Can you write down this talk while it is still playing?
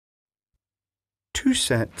two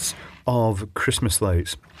sets of Christmas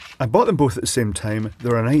lights. I bought them both at the same time.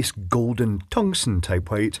 They're a nice golden tungsten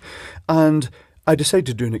type white, and I decided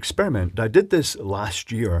to do an experiment. I did this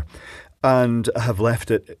last year and I have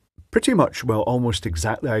left it pretty much, well, almost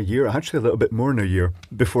exactly a year, actually a little bit more than a year,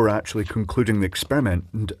 before actually concluding the experiment.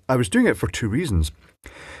 And I was doing it for two reasons.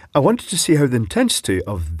 I wanted to see how the intensity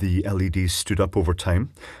of the LEDs stood up over time,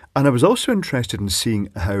 and I was also interested in seeing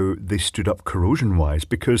how they stood up corrosion-wise,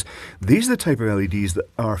 because these are the type of LEDs that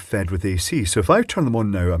are fed with AC. So if I turn them on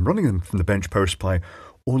now, I'm running them from the bench power supply,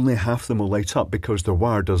 only half of them will light up because their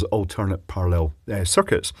wire does alternate parallel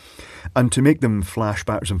circuits. And to make them flash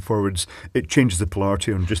backwards and forwards, it changes the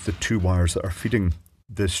polarity on just the two wires that are feeding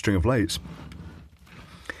the string of lights.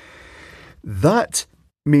 That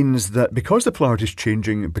means that because the polarity is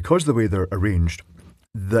changing, because of the way they're arranged,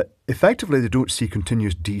 that effectively they don't see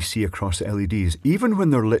continuous DC across the LEDs. Even when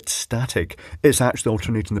they're lit static, it's actually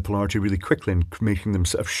alternating the polarity really quickly and making them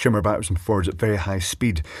sort of shimmer backwards and forwards at very high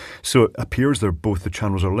speed. So it appears both the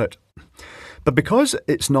channels are lit. But because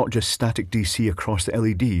it's not just static DC across the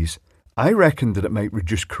LEDs, I reckon that it might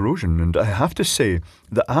reduce corrosion. And I have to say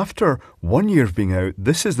that after 1 year of being out,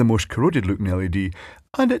 this is the most corroded looking LED,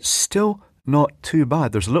 and it's still not too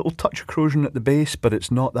bad. There's a little touch of corrosion at the base, but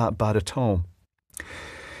it's not that bad at all.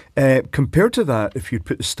 Compared to that, if you'd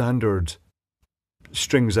put the standard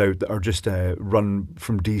strings out that are just run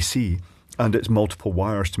from DC, and it's multiple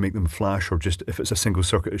wires to make them flash, or just if it's a single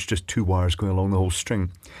circuit, it's just two wires going along the whole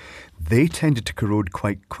string, they tended to corrode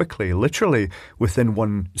quite quickly. Literally within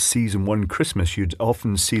one season, one Christmas, you'd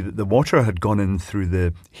often see that the water had gone in through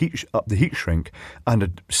the heat shrink and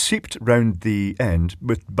had seeped round the end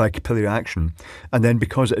by capillary action, and then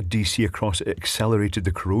because it had DC across, it accelerated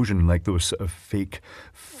the corrosion, like those sort of fake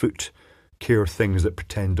foot care things that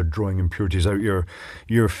pretend they're drawing impurities out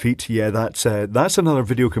your feet. Yeah, that's another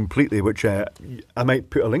video completely, which I might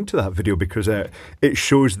put a link to that video, because it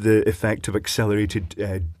shows the effect of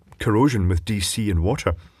accelerated corrosion with DC and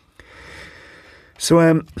water.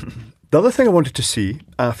 So the other thing I wanted to see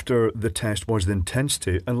after the test was the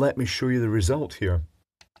intensity, and let me show you the result here.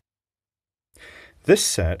 This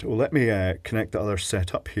set, well, let me connect the other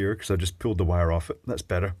set up here, because I just pulled the wire off it. That's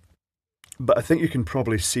better. But I think you can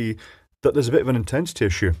probably see that there's a bit of an intensity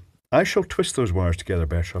issue. I shall twist those wires together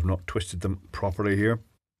better. I've not twisted them properly here.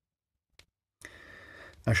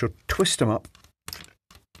 I shall twist them up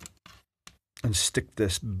and stick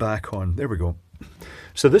this back on. There we go.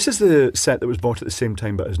 So this is the set that was bought at the same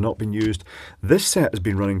time but has not been used. This set has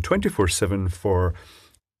been running 24/7 for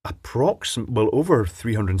approximately, well, over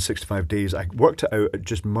 365 days. I worked it out at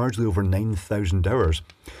just marginally over 9,000 hours.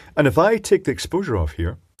 And if I take the exposure off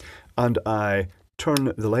here and I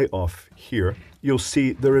turn the light off here, you'll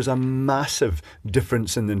see there is a massive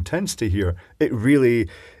difference in the intensity here.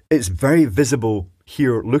 It's very visible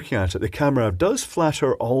here looking at it. The camera does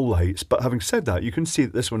flatter all lights, but having said that, you can see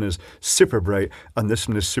that this one is super bright and this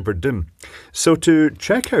one is super dim. So to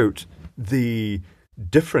check out the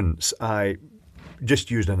difference, I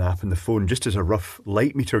just used an app on the phone just as a rough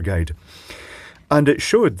light meter guide. And it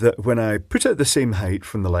showed that when I put it at the same height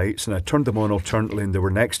from the lights and I turned them on alternately and they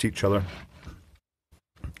were next to each other,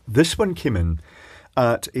 this one came in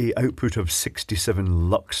at an output of 67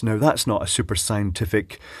 lux. Now, that's not a super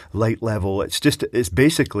scientific light level. It's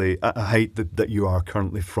basically at a height that you are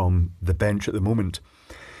currently from the bench at the moment.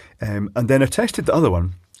 And then I tested the other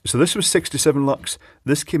one. So this was 67 lux.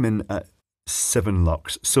 This came in at 7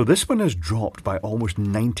 lux. So this one has dropped by almost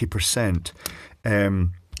 90%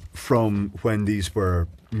 from when these were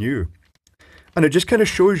new. And it just kind of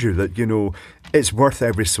shows you that, it's worth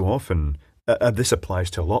every so often. This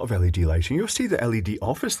applies to a lot of LED lighting. You'll see that LED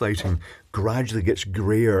office lighting gradually gets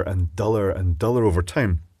greyer and duller over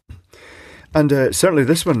time. And certainly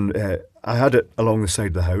this one, I had it along the side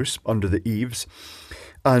of the house, under the eaves,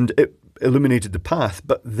 and it illuminated the path.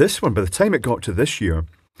 But this one, by the time it got to this year,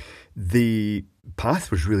 the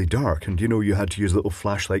path was really dark, and you had to use a little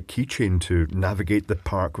flashlight keychain to navigate the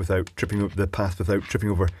park without tripping over the path, without tripping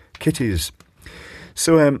over kitties.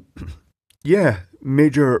 So, yeah,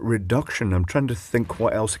 major reduction. I'm trying to think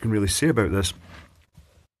what else I can really say about this.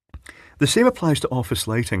 The same applies to office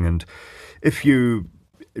lighting, and if you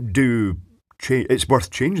do it's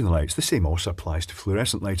worth changing the lights. The same also applies to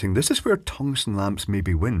fluorescent lighting. This is where tungsten lamps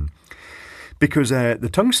maybe win, because the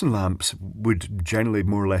tungsten lamps would generally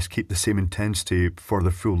more or less keep the same intensity for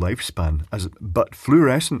the full lifespan. But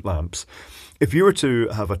fluorescent lamps, if you were to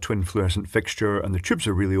have a twin fluorescent fixture and the tubes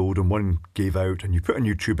are really old and one gave out and you put a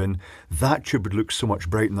new tube in, that tube would look so much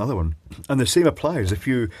brighter than the other one. And the same applies if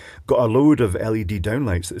you got a load of LED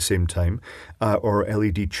downlights at the same time, or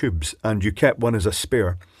LED tubes, and you kept one as a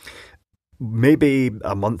spare. maybe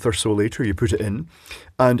a month or so later you put it in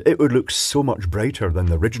and it would look so much brighter than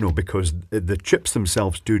the original because the chips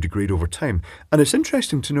themselves do degrade over time. And it's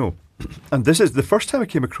interesting to know, and this is the first time I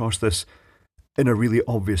came across this in a really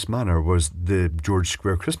obvious manner, was the George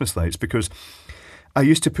Square Christmas lights, because I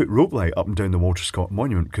used to put rope light up and down the Walter Scott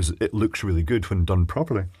Monument because it looks really good when done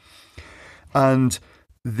properly. And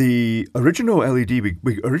the original LED,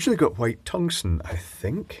 we originally got white tungsten, I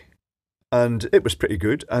think, and it was pretty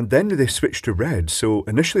good. And then they switched to red. So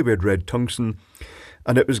initially we had red tungsten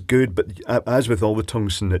and it was good, but as with all the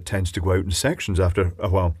tungsten, it tends to go out in sections after a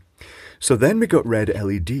while. So then we got red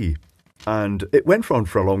LED and it went on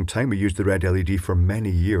for a long time. We used the red LED for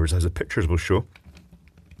many years, as the pictures will show.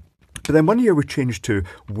 But then one year we changed to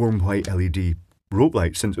warm white LED rope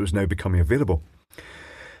light since it was now becoming available.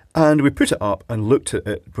 And we put it up and looked at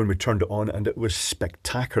it when we turned it on and it was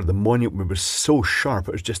spectacular. The monument was so sharp.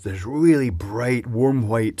 It was just this really bright, warm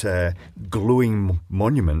white, glowing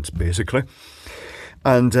monument, basically.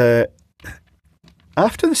 And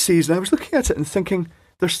after the season, I was looking at it and thinking,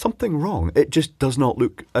 there's something wrong. It just does not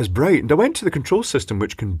look as bright. And I went to the control system,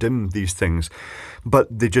 which can dim these things,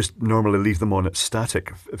 but they just normally leave them on at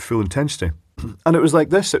static, full intensity. And it was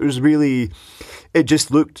like this. It was really, it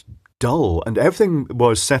just looked dull and everything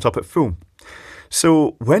was set up at full.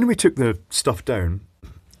 So when we took the stuff down,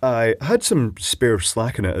 I had some spare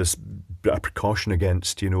slack in it as a precaution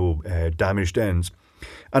against, damaged ends.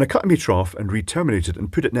 And I cut a meter off and re-terminated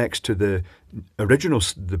and put it next to the original,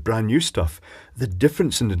 the brand new stuff. The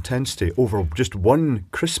difference in intensity over just one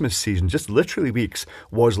Christmas season, just literally weeks,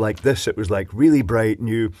 was like this. It was like really bright,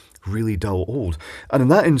 new, really dull, old. And in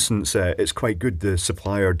that instance, it's quite good the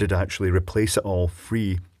supplier did actually replace it all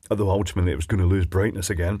free, although ultimately it was going to lose brightness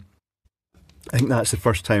again. I think that's the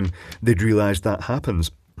first time they'd realised that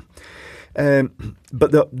happens.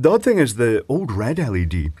 But the odd thing is the old red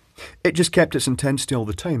LED, it just kept its intensity all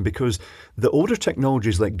the time because the older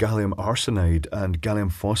technologies like gallium arsenide and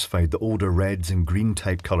gallium phosphide, the older reds and green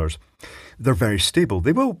type colours, they're very stable.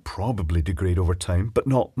 They will probably degrade over time, but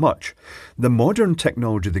not much. The modern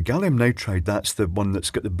technology, the gallium nitride, that's the one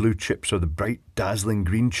that's got the blue chips or the bright dazzling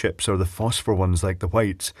green chips or the phosphor ones like the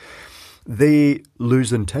whites. They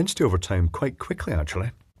lose intensity over time quite quickly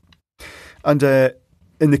actually. And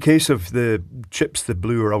in the case of the chips, the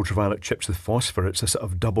blue or ultraviolet chips with phosphor, it's a sort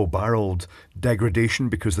of double-barreled degradation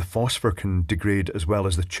because the phosphor can degrade as well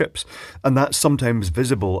as the chips. And that's sometimes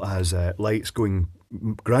visible as lights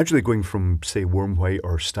gradually going from, say, warm white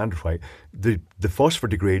or standard white. The phosphor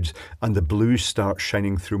degrades and the blues start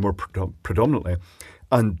shining through more predominantly.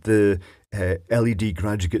 And the LED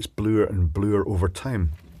gradually gets bluer and bluer over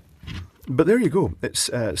time. But there you go. It's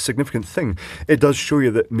a significant thing. It does show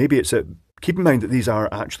you that maybe it's a... Keep in mind that these are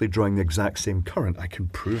actually drawing the exact same current. I can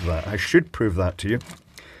prove that. I should prove that to you.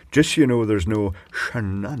 Just so you know there's no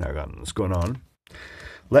shenanigans going on.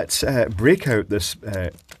 Let's break out this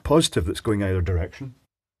positive that's going either direction.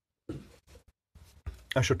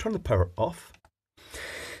 I shall turn the power off.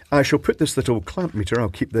 I shall put this little clamp meter, I'll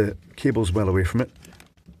keep the cables well away from it,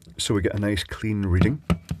 so we get a nice clean reading.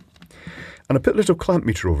 And I put a little clamp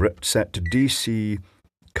meter over it, set to DC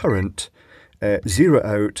current, 0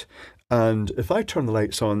 out. And if I turn the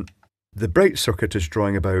lights on, the bright circuit is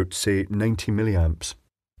drawing about, say, 90 milliamps.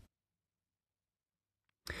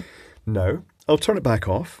 Now, I'll turn it back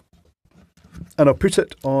off, and I'll put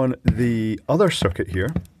it on the other circuit here,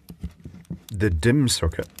 the dim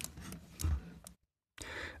circuit,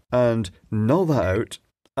 and null that out,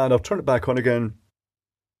 and I'll turn it back on again,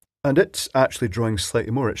 and it's actually drawing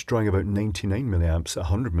slightly more. It's drawing about 99 milliamps,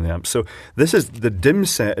 100 milliamps. So this is, the dim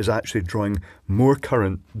set is actually drawing more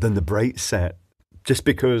current than the bright set, just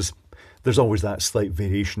because there's always that slight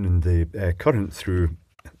variation in the current through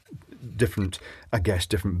different, I guess,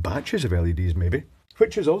 different batches of LEDs maybe,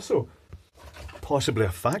 which is also possibly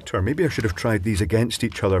a factor. Maybe I should have tried these against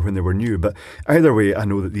each other when they were new, but either way, I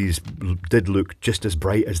know that these did look just as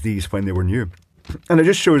bright as these when they were new. And it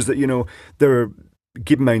just shows that, they're...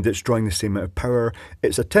 Keep in mind that it's drawing the same amount of power.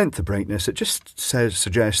 It's a tenth the brightness. It just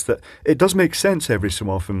suggests that it does make sense every so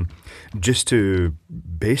often just to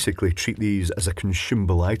basically treat these as a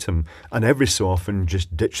consumable item and every so often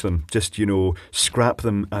just ditch them. Just, scrap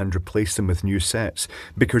them and replace them with new sets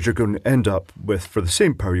because you're going to end up with, for the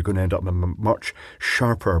same power, you're going to end up with a much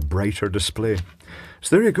sharper, brighter display.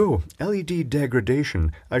 So there you go. LED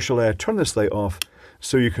degradation. I shall turn this light off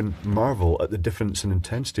so you can marvel at the difference in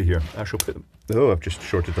intensity here. I shall put... Oh, I've just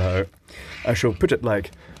shorted that out. I shall put it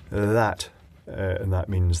like that, and that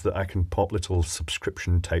means that I can pop little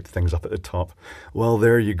subscription type things up at the top. Well,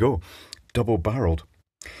 there you go. Double-barreled.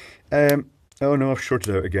 Oh no, I've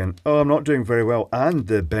shorted out again. Oh, I'm not doing very well, and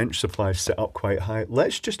the bench supply is set up quite high.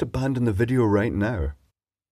 Let's just abandon the video right now.